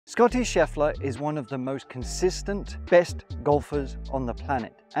Scottie Scheffler is one of the most consistent, best golfers on the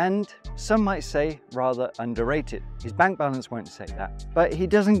planet, and some might say rather underrated. His bank balance won't say that, but he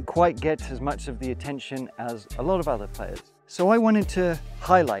doesn't quite get as much of the attention as a lot of other players. So I wanted to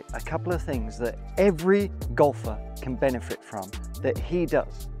highlight a couple of things that every golfer can benefit from that he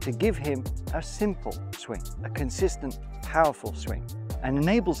does to give him a simple swing, a consistent, powerful swing, and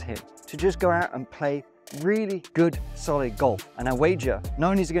enables him to just go out and play really good, solid golf. And I wager,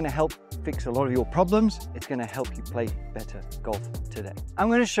 not only is it going to help fix a lot of your problems, it's going to help you play better golf today. I'm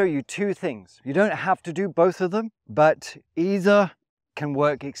going to show you two things. You don't have to do both of them, but either can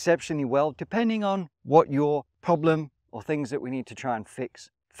work exceptionally well depending on what your problem or things that we need to try and fix.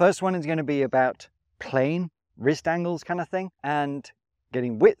 First one is going to be about playing, wrist angles kind of thing, and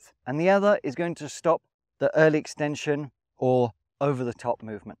getting width. And the other is going to stop the early extension or over the top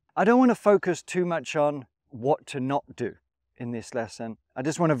movement. I don't want to focus too much on what to not do in this lesson. I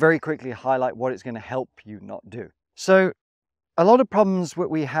just want to very quickly highlight what it's going to help you not do. So a lot of problems that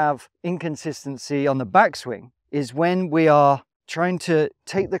we have inconsistency on the backswing is when we are trying to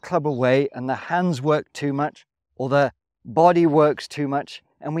take the club away and the hands work too much or the body works too much,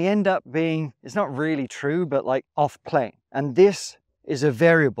 and we end up being, it's not really true, but like off playing. And this is a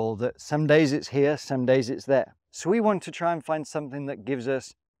variable that some days it's here, some days it's there. So we want to try and find something that gives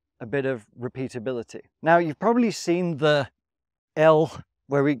us a bit of repeatability. Now, you've probably seen the L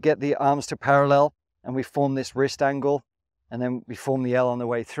where we get the arms to parallel and we form this wrist angle and then we form the L on the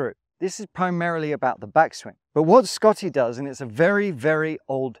way through. This is primarily about the backswing. But what Scottie does, and it's a very, very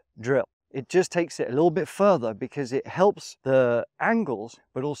old drill, it just takes it a little bit further because it helps the angles,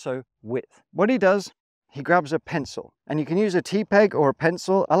 but also width. What he does, he grabs a pencil, and you can use a T-peg or a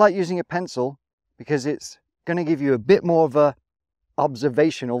pencil. I like using a pencil because it's going to give you a bit more of a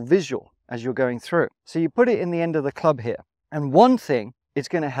observational visual as you're going through. So you put it in the end of the club here. And one thing it's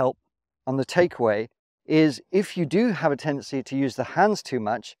going to help on the takeaway is if you do have a tendency to use the hands too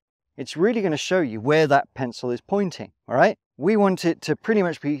much, it's really going to show you where that pencil is pointing. All right. We want it to pretty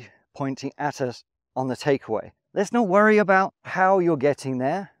much be pointing at us on the takeaway. Let's not worry about how you're getting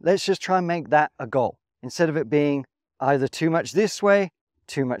there. Let's just try and make that a goal. Instead of it being either too much this way,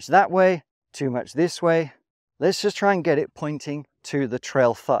 too much that way, too much this way, let's just try and get it pointing to the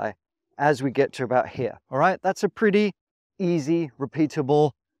trail thigh as we get to about here. All right, that's a pretty easy,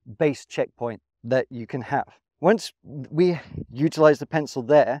 repeatable base checkpoint that you can have. Once we utilize the pencil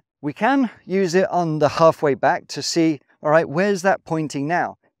there, we can use it on the halfway back to see, all right, where's that pointing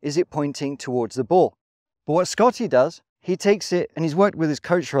now? Is it pointing towards the ball? But what Scottie does, he takes it, and he's worked with his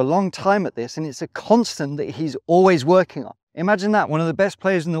coach for a long time at this, and it's a constant that he's always working on. Imagine that, one of the best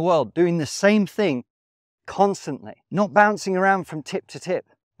players in the world doing the same thing constantly, not bouncing around from tip to tip.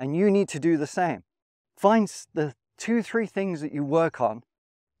 And you need to do the same. Find the 2-3 things that you work on,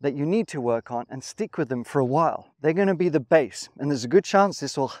 that you need to work on, and stick with them for a while. They're going to be the base, and there's a good chance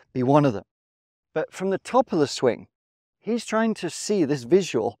this will be one of them. But from the top of the swing, he's trying to see this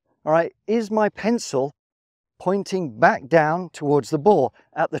visual. All right, is my pencil pointing back down towards the ball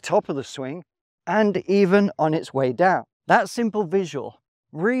at the top of the swing and even on its way down? That simple visual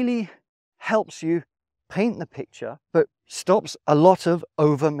really helps you paint the picture, but stops a lot of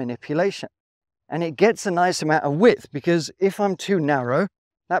over manipulation. And it gets a nice amount of width, because if I'm too narrow,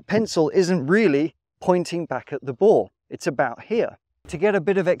 that pencil isn't really pointing back at the ball. It's about here. To get a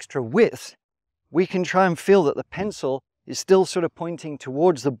bit of extra width, we can try and feel that the pencil is still sort of pointing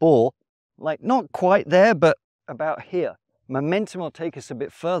towards the ball, like not quite there, but about here. Momentum will take us a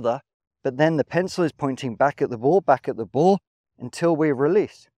bit further, but then the pencil is pointing back at the ball until we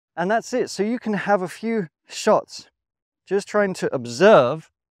release. And that's it. So you can have a few shots just trying to observe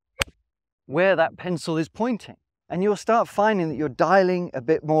where that pencil is pointing. And you'll start finding that you're dialing a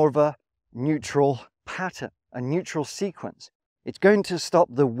bit more of a neutral pattern, a neutral sequence. It's going to stop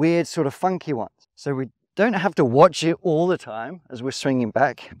the weird sort of funky ones. So we don't have to watch it all the time as we're swinging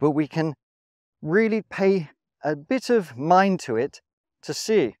back, but we can really pay a bit of mind to it to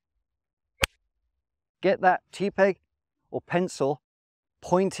see. Get that T-peg or pencil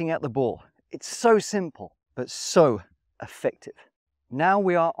pointing at the ball. It's so simple, but so effective. Now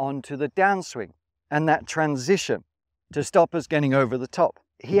we are on to the downswing and that transition to stop us getting over the top.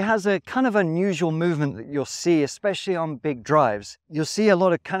 He has a kind of unusual movement that you'll see, especially on big drives. You'll see a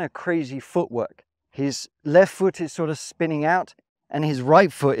lot of kind of crazy footwork. His left foot is sort of spinning out and his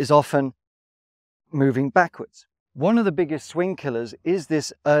right foot is often moving backwards. One of the biggest swing killers is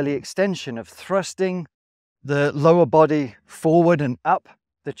this early extension of thrusting the lower body forward and up,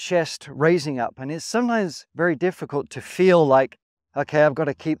 the chest raising up. And it's sometimes very difficult to feel like, okay, I've got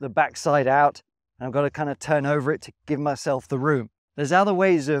to keep the backside out and I've got to kind of turn over it to give myself the room. There's other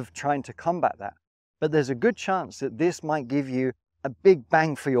ways of trying to combat that, but there's a good chance that this might give you a big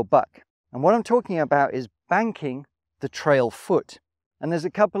bang for your buck. And what I'm talking about is banking the trail foot. And there's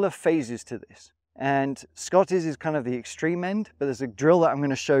a couple of phases to this. And Scottie's is kind of the extreme end, but there's a drill that I'm going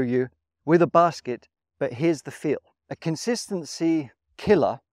to show you with a basket, but here's the feel. A consistency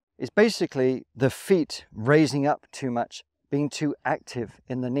killer is basically the feet raising up too much, being too active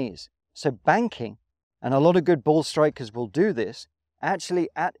in the knees. So banking, and a lot of good ball strikers will do this, actually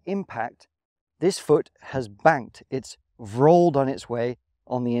at impact, this foot has banked. It's rolled on its way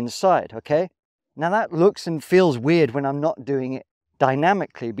on the inside, okay? Now that looks and feels weird when I'm not doing it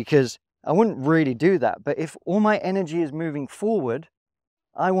dynamically, because I wouldn't really do that. But if all my energy is moving forward,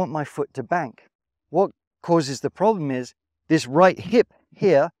 I want my foot to bank. What causes the problem is this right hip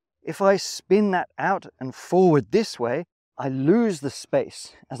here. If I spin that out and forward this way, I lose the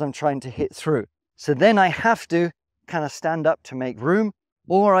space as I'm trying to hit through. So then I have to kind of stand up to make room,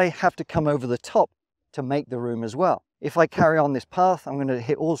 or I have to come over the top to make the room as well. If I carry on this path, I'm going to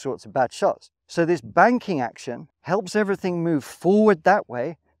hit all sorts of bad shots. So this banking action helps everything move forward that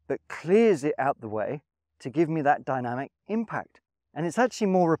way, but clears it out the way to give me that dynamic impact. And it's actually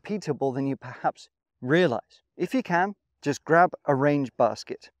more repeatable than you perhaps realize. If you can, just grab a range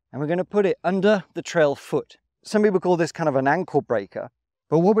basket and we're going to put it under the trail foot. Some people call this kind of an ankle breaker,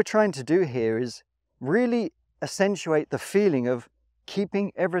 but what we're trying to do here is really accentuate the feeling of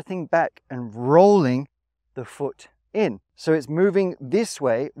keeping everything back and rolling the foot in. So it's moving this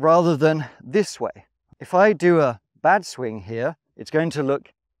way rather than this way. If I do a bad swing here, it's going to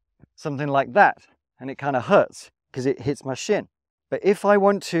look something like that, and it kind of hurts because it hits my shin. But if I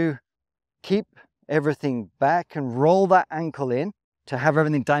want to keep everything back and roll that ankle in to have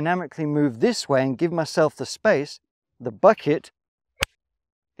everything dynamically move this way and give myself the space, the bucket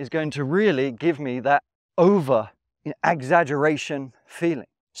is going to really give me that over exaggeration feeling.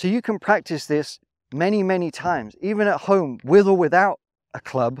 So you can practice this many, many times, even at home with or without a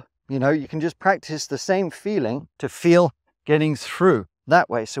club. You know, you can just practice the same feeling to feel getting through that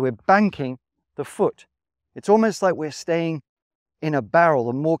way. So we're banking the foot. It's almost like we're staying in a barrel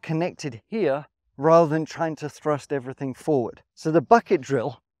and more connected here rather than trying to thrust everything forward. So the bucket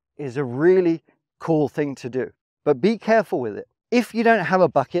drill is a really cool thing to do, but be careful with it. If you don't have a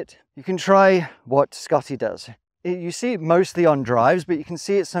bucket, you can try what Scottie does. You see it mostly on drives, but you can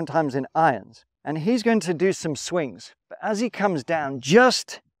see it sometimes in irons. And he's going to do some swings. But as he comes down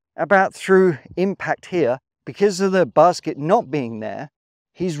just about through impact here, because of the basket not being there,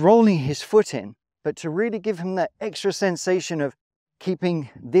 he's rolling his foot in. But to really give him that extra sensation of keeping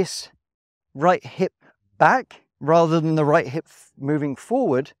this right hip back rather than the right hip moving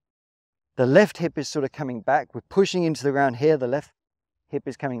forward, the left hip is sort of coming back. We're pushing into the ground here. The left hip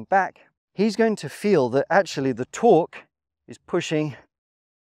is coming back. He's going to feel that actually the torque is pushing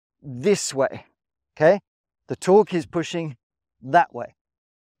this way, okay? The torque is pushing that way.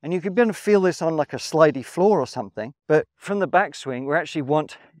 And you could be able to feel this on like a slidey floor or something, but from the backswing, we actually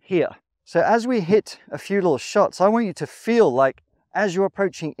want here. So as we hit a few little shots, I want you to feel like as you're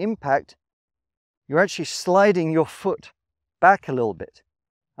approaching impact, you're actually sliding your foot back a little bit.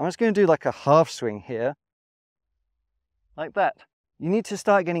 I'm just going to do like a half swing here, like that. You need to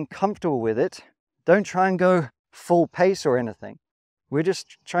start getting comfortable with it. Don't try and go full pace or anything. We're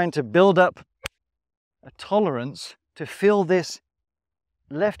just trying to build up a tolerance to feel this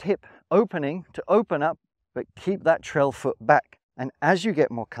left hip opening, to open up, but keep that trail foot back. And as you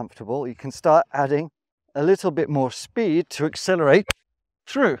get more comfortable, you can start adding a little bit more speed to accelerate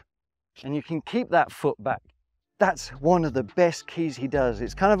through. And you can keep that foot back. That's one of the best keys he does.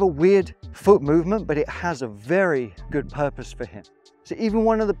 It's kind of a weird foot movement, but it has a very good purpose for him. So even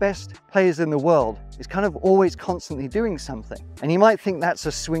one of the best players in the world is kind of always constantly doing something. And you might think that's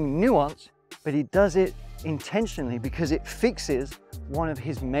a swing nuance, but he does it intentionally because it fixes one of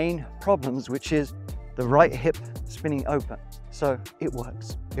his main problems, which is the right hip spinning open. So it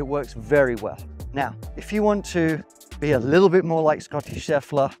works. It works very well. Now, if you want to be a little bit more like Scottie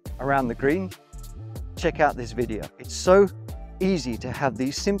Scheffler around the green, check out this video. It's so easy to have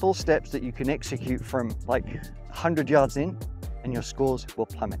these simple steps that you can execute from like 100 yards in, and your scores will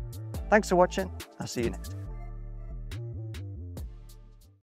plummet. Thanks for watching. I'll see you next time.